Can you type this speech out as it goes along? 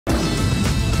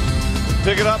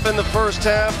Pick it up in the first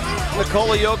half.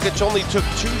 Nikola Jokic only took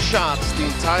 2 shots the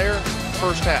entire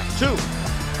first half. 2.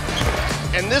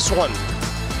 And this one,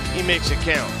 he makes it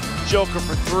count. Joker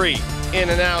for 3. In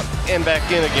and out and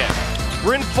back in again.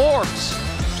 Bryn Forbes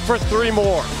for 3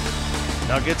 more.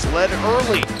 Nuggets led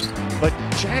early, but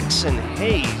Jackson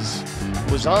Hayes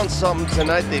was on something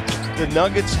tonight. The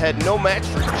Nuggets had no match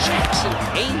for Jackson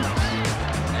Hayes.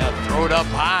 Yeah, throw it up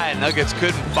high. Nuggets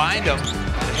couldn't find him.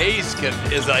 Hayes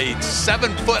is a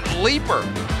 7-foot leaper.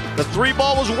 The 3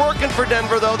 ball was working for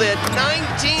Denver, though. They had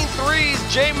 19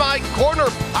 threes. J-Mike corner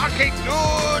pocket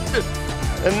good.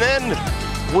 And then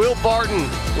Will Barton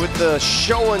with the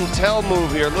show and tell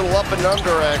move here. A little up and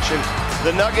under action.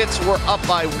 The Nuggets were up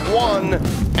by 1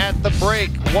 at the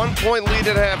break. 1-point lead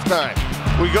at halftime.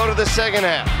 We go to the second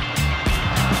half.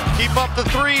 Keep up the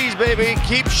threes, baby.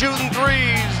 Keep shooting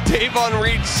threes. Davon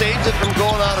Reed saves it from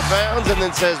going out of bounds and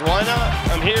then says, why not?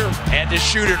 I'm here. Had to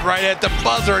shoot it right at the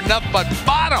buzzer, enough but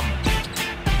bottom.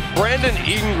 Brandon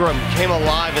Ingram came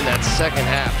alive in that second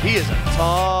half. He is a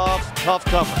tough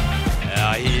cover.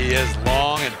 Yeah, he is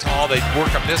long and tall. They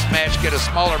work a mismatch, get a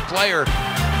smaller player,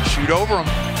 shoot over him.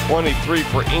 23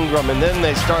 for Ingram, and then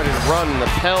they started running the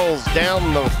Pels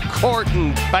down the court,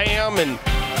 and bam, and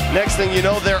next thing you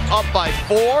know, they're up by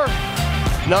 4.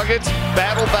 Nuggets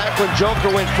battle back when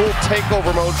Joker went full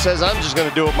takeover mode, says, I'm just going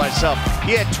to do it myself.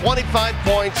 He had 25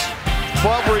 points,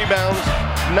 12 rebounds,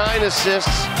 9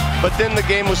 assists, but then the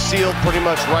game was sealed pretty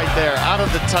much right there. Out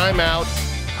of the timeout,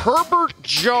 Herbert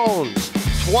Jones,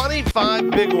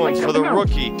 25 big ones for the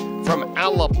rookie from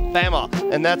Alabama,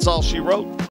 and that's all she wrote.